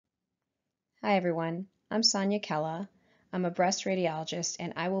Hi everyone, I'm Sonia Kella. I'm a breast radiologist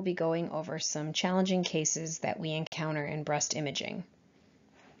and I will be going over some challenging cases that we encounter in breast imaging.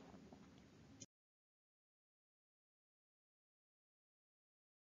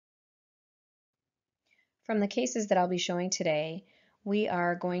 From the cases that I'll be showing today, we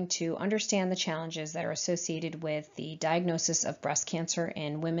are going to understand the challenges that are associated with the diagnosis of breast cancer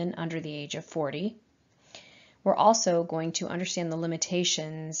in women under the age of 40. We're also going to understand the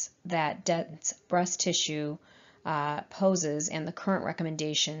limitations that dense breast tissue poses and the current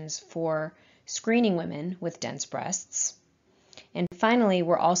recommendations for screening women with dense breasts. And finally,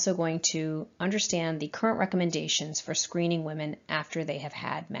 we're also going to understand the current recommendations for screening women after they have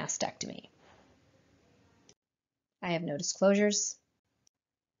had mastectomy. I have no disclosures.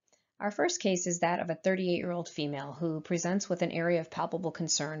 Our first case is that of a 38-year-old female who presents with an area of palpable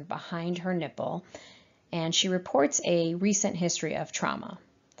concern behind her nipple, and she reports a recent history of trauma.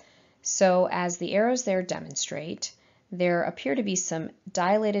 So as the arrows there demonstrate, there appear to be some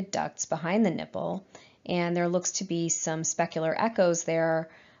dilated ducts behind the nipple, and there looks to be some specular echoes there,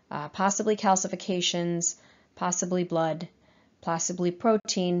 possibly calcifications, possibly blood, possibly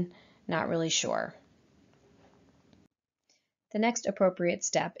protein, not really sure. The next appropriate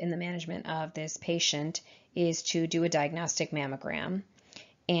step in the management of this patient is to do a diagnostic mammogram.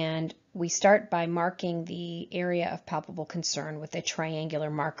 And we start by marking the area of palpable concern with a triangular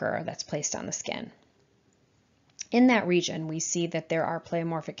marker that's placed on the skin. In that region, we see that there are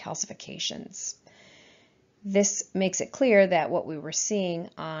pleomorphic calcifications. This makes it clear that what we were seeing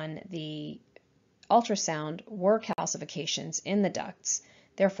on the ultrasound were calcifications in the ducts.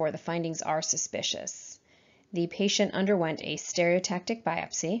 Therefore, the findings are suspicious. The patient underwent a stereotactic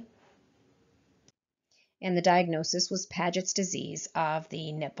biopsy, and the diagnosis was Paget's disease of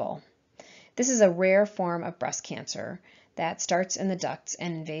the nipple. This is a rare form of breast cancer that starts in the ducts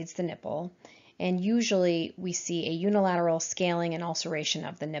and invades the nipple, and usually we see a unilateral scaling and ulceration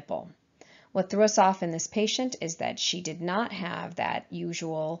of the nipple. What threw us off in this patient is that she did not have that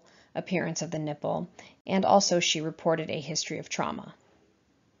usual appearance of the nipple, and also she reported a history of trauma.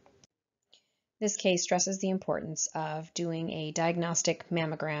 This case stresses the importance of doing a diagnostic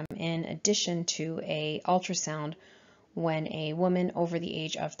mammogram in addition to an ultrasound when a woman over the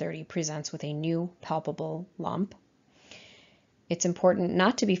age of 30 presents with a new palpable lump. It's important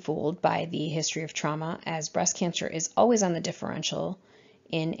not to be fooled by the history of trauma, as breast cancer is always on the differential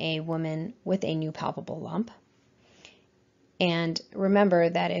in a woman with a new palpable lump. And remember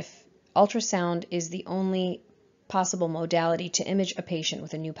that if ultrasound is the only possible modality to image a patient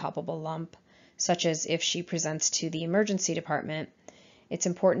with a new palpable lump, such as if she presents to the emergency department, it's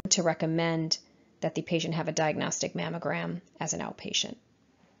important to recommend that the patient have a diagnostic mammogram as an outpatient.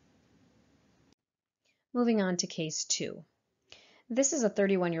 Moving on to case 2. This is a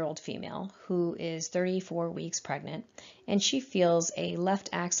 31-year-old female who is 34 weeks pregnant, and she feels a left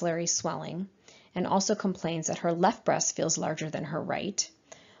axillary swelling and also complains that her left breast feels larger than her right.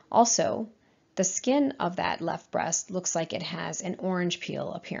 Also, the skin of that left breast looks like it has an orange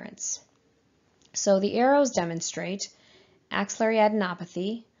peel appearance. So the arrows demonstrate axillary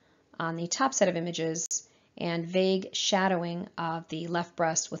adenopathy on the top set of images and vague shadowing of the left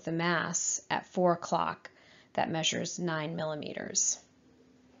breast with the mass at 4 o'clock that measures 9 millimeters.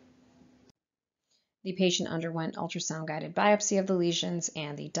 The patient underwent ultrasound-guided biopsy of the lesions,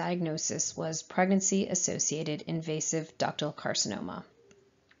 and the diagnosis was pregnancy-associated invasive ductal carcinoma.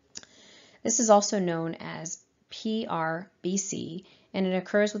 This is also known as PRBC, and it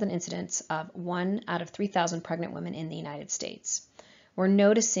occurs with an incidence of 1 out of 3,000 pregnant women in the United States. We're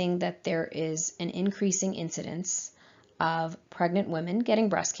noticing that there is an increasing incidence of pregnant women getting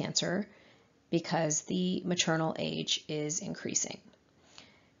breast cancer because the maternal age is increasing.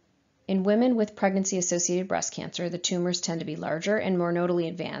 In women with pregnancy-associated breast cancer, the tumors tend to be larger and more nodally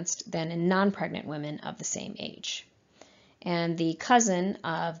advanced than in non-pregnant women of the same age. And the cousin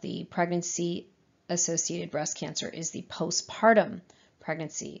of the pregnancy-associated breast cancer is the postpartum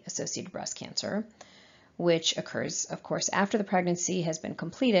pregnancy-associated breast cancer, which occurs, of course, after the pregnancy has been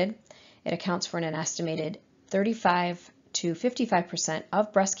completed. It accounts for an estimated 35 to 55%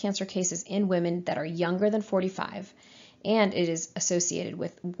 of breast cancer cases in women that are younger than 45, and it is associated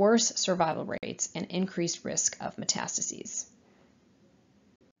with worse survival rates and increased risk of metastases.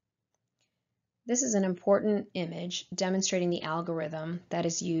 This is an important image demonstrating the algorithm that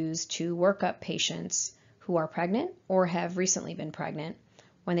is used to work up patients who are pregnant or have recently been pregnant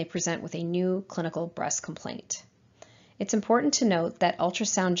when they present with a new clinical breast complaint. It's important to note that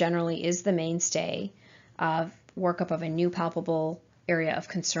ultrasound generally is the mainstay of workup of a new palpable area of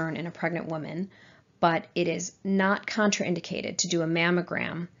concern in a pregnant woman, but it is not contraindicated to do a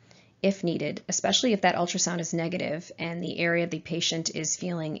mammogram if needed, especially if that ultrasound is negative and the area the patient is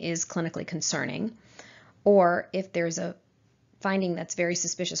feeling is clinically concerning, or if there's a finding that's very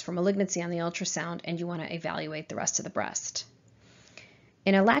suspicious for malignancy on the ultrasound and you want to evaluate the rest of the breast.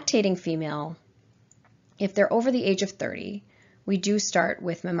 In a lactating female, if they're over the age of 30, we do start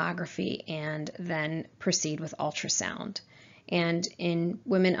with mammography and then proceed with ultrasound. And in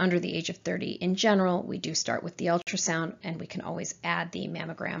women under the age of 30, in general, we do start with the ultrasound, and we can always add the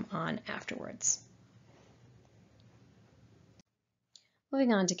mammogram on afterwards.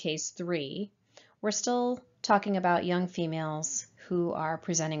 Moving on to case 3, we're still talking about young females who are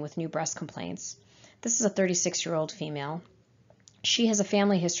presenting with new breast complaints. This is a 36-year-old female. She has a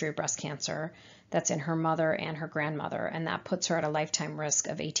family history of breast cancer that's in her mother and her grandmother, and that puts her at a lifetime risk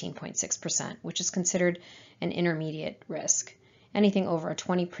of 18.6%, which is considered an intermediate risk. Anything over a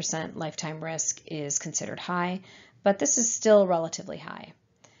 20% lifetime risk is considered high, but this is still relatively high.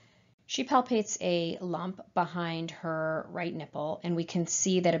 She palpates a lump behind her right nipple, and we can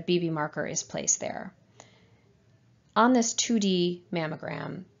see that a BB marker is placed there. On this 2D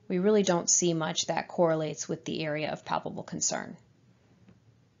mammogram, we really don't see much that correlates with the area of palpable concern.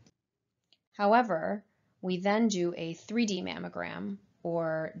 However, we then do a 3D mammogram,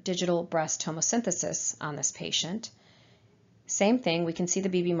 or digital breast tomosynthesis, on this patient. Same thing, we can see the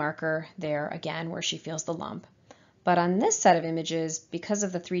BB marker there again where she feels the lump. But on this set of images, because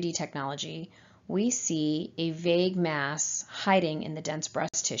of the 3D technology, we see a vague mass hiding in the dense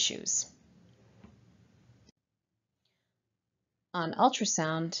breast tissues. On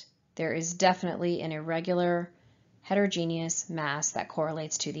ultrasound, there is definitely an irregular, heterogeneous mass that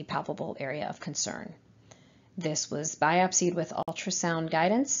correlates to the palpable area of concern. This was biopsied with ultrasound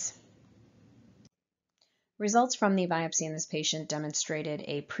guidance. Results from the biopsy in this patient demonstrated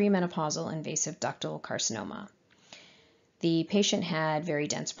a premenopausal invasive ductal carcinoma. The patient had very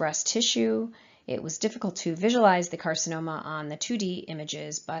dense breast tissue. It was difficult to visualize the carcinoma on the 2D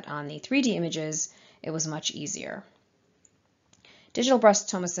images, but on the 3D images, it was much easier. Digital breast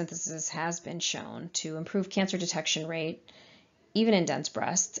tomosynthesis has been shown to improve cancer detection rate, even in dense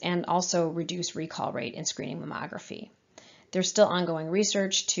breasts, and also reduce recall rate in screening mammography. There's still ongoing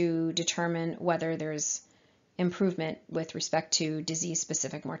research to determine whether there's improvement with respect to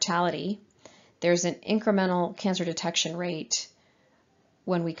disease-specific mortality. There's an incremental cancer detection rate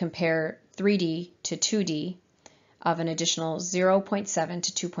when we compare 3D to 2D of an additional 0.7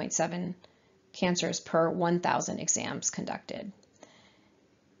 to 2.7 cancers per 1,000 exams conducted.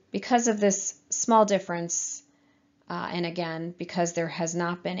 Because of this small difference, and again, because there has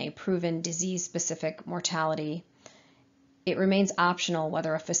not been a proven disease-specific mortality, it remains optional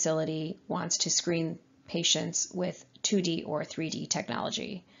whether a facility wants to screen patients with 2D or 3D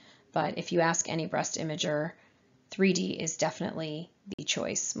technology. But if you ask any breast imager, 3D is definitely the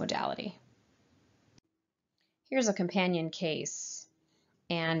choice modality. Here's a companion case,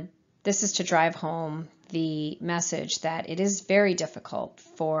 and this is to drive home the message that it is very difficult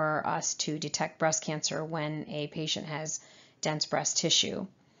for us to detect breast cancer when a patient has dense breast tissue.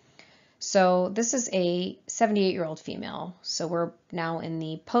 So this is a 78-year-old female, so we're now in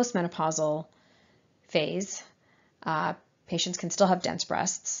the postmenopausal phase. Patients can still have dense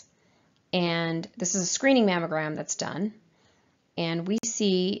breasts, and this is a screening mammogram that's done, and we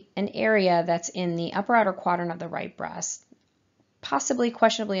see an area that's in the upper outer quadrant of the right breast, possibly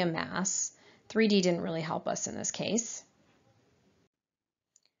questionably a mass. 3D didn't really help us in this case.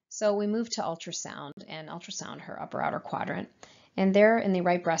 So we move to ultrasound and ultrasound her upper outer quadrant, and there in the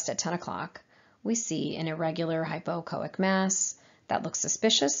right breast at 10 o'clock, we see an irregular hypoechoic mass that looks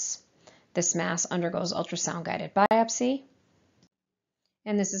suspicious. This mass undergoes ultrasound-guided biopsy,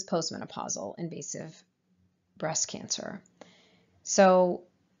 and this is postmenopausal invasive breast cancer. So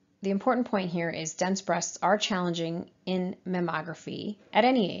the important point here is dense breasts are challenging in mammography at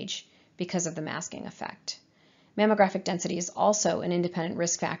any age because of the masking effect. Mammographic density is also an independent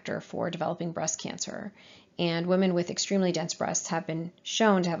risk factor for developing breast cancer, and women with extremely dense breasts have been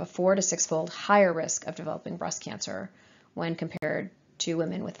shown to have a 4- to 6-fold higher risk of developing breast cancer when compared to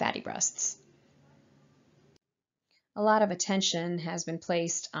women with fatty breasts. A lot of attention has been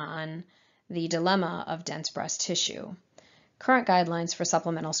placed on the dilemma of dense breast tissue. Current guidelines for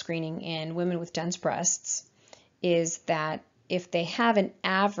supplemental screening in women with dense breasts is that if they have an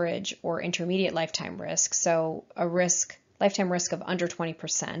average or intermediate lifetime risk, so a lifetime risk of under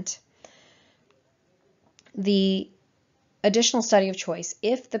 20%, the additional study of choice,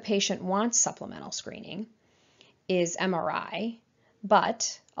 if the patient wants supplemental screening, is MRI,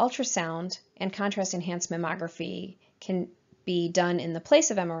 but ultrasound and contrast-enhanced mammography can be done in the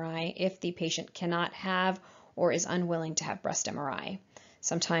place of MRI if the patient cannot have or is unwilling to have breast MRI.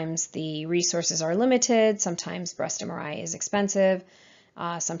 Sometimes the resources are limited, sometimes breast MRI is expensive,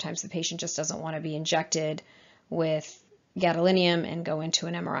 sometimes the patient just doesn't want to be injected with gadolinium and go into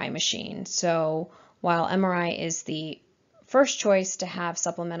an MRI machine. So while MRI is the first choice to have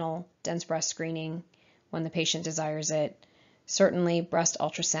supplemental dense breast screening when the patient desires it, certainly breast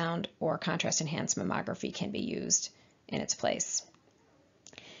ultrasound or contrast-enhanced mammography can be used in its place.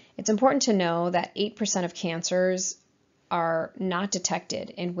 It's important to know that 8% of cancers are not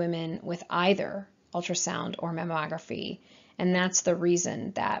detected in women with either ultrasound or mammography, and that's the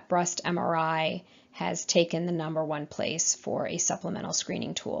reason that breast MRI has taken the #1 place for a supplemental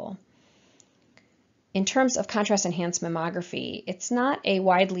screening tool. In terms of contrast-enhanced mammography, it's not a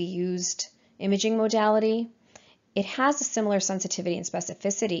widely used imaging modality. It has a similar sensitivity and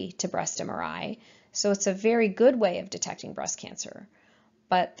specificity to breast MRI, so it's a very good way of detecting breast cancer.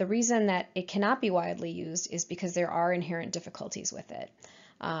 But the reason that it cannot be widely used is because there are inherent difficulties with it,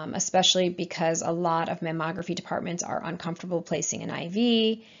 especially because a lot of mammography departments are uncomfortable placing an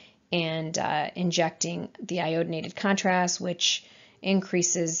IV and injecting the iodinated contrast, which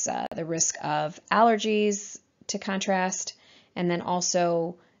increases the risk of allergies to contrast. And then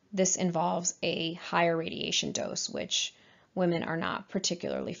also this involves a higher radiation dose, which women are not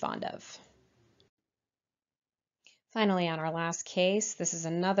particularly fond of. Finally, on our last case, this is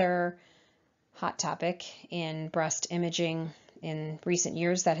another hot topic in breast imaging in recent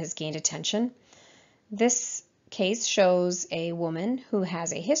years that has gained attention. This case shows a woman who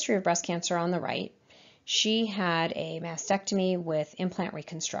has a history of breast cancer on the right. She had a mastectomy with implant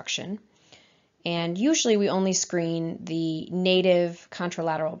reconstruction. And usually we only screen the native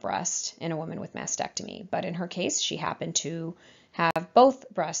contralateral breast in a woman with mastectomy. But in her case, she happened to have both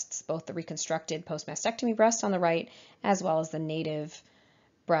breasts, both the reconstructed post-mastectomy breast on the right, as well as the native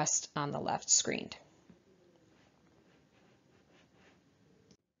breast on the left screened.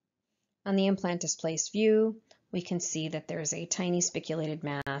 On the implant displaced view, we can see that there's a tiny spiculated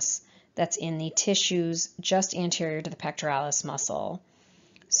mass that's in the tissues just anterior to the pectoralis muscle.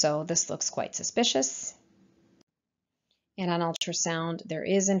 So this looks quite suspicious. And on ultrasound, there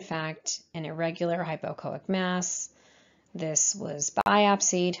is in fact an irregular hypoechoic mass. This was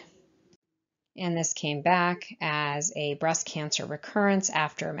biopsied, and this came back as a breast cancer recurrence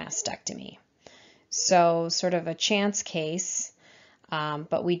after mastectomy. So sort of a chance case,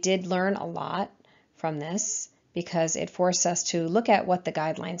 but we did learn a lot from this because it forced us to look at what the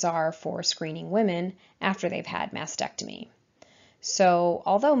guidelines are for screening women after they've had mastectomy. So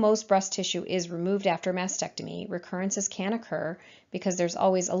although most breast tissue is removed after mastectomy, recurrences can occur because there's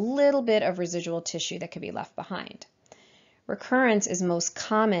always a little bit of residual tissue that could be left behind. Recurrence is most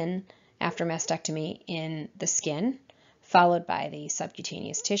common after mastectomy in the skin, followed by the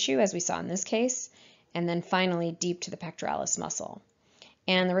subcutaneous tissue, as we saw in this case, and then finally deep to the pectoralis muscle.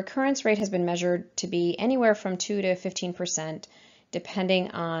 And the recurrence rate has been measured to be anywhere from 2 to 15%,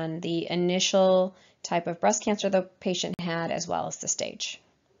 depending on the initial type of breast cancer the patient had, as well as the stage.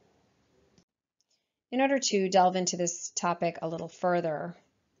 In order to delve into this topic a little further,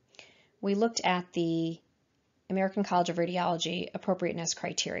 we looked at the American College of Radiology appropriateness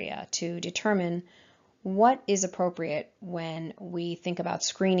criteria to determine what is appropriate when we think about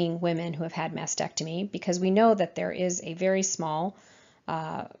screening women who have had mastectomy, because we know that there is a very small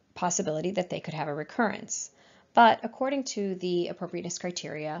possibility that they could have a recurrence. But according to the appropriateness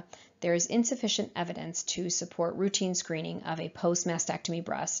criteria, there is insufficient evidence to support routine screening of a post-mastectomy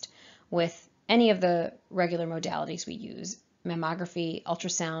breast with any of the regular modalities we use: mammography,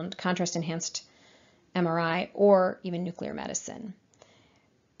 ultrasound, contrast-enhanced MRI, or even nuclear medicine.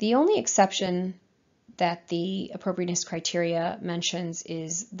 The only exception that the appropriateness criteria mentions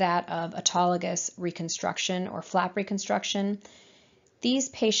is that of autologous reconstruction or flap reconstruction. These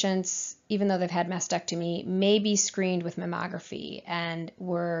patients, even though they've had mastectomy, may be screened with mammography and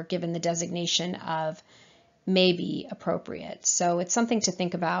were given the designation of may be appropriate. So it's something to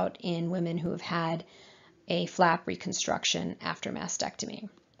think about in women who have had a flap reconstruction after mastectomy.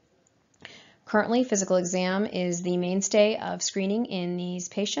 Currently, physical exam is the mainstay of screening in these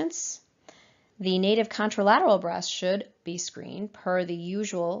patients. The native contralateral breast should be screened per the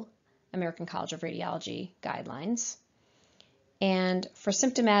usual American College of Radiology guidelines. And for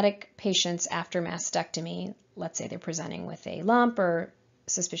symptomatic patients after mastectomy, let's say they're presenting with a lump or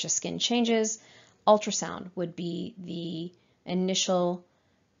suspicious skin changes, ultrasound would be the initial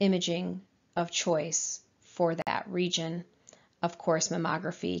imaging of choice for that region. Of course,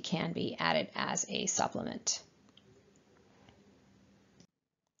 mammography can be added as a supplement.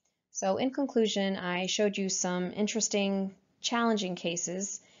 So in conclusion, I showed you some interesting, challenging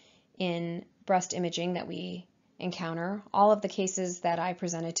cases in breast imaging that we encounter. All of the cases that I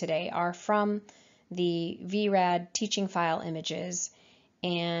presented today are from the vRad teaching file images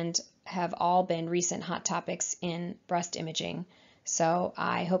and have all been recent hot topics in breast imaging. So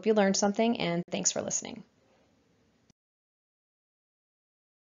I hope you learned something, and thanks for listening.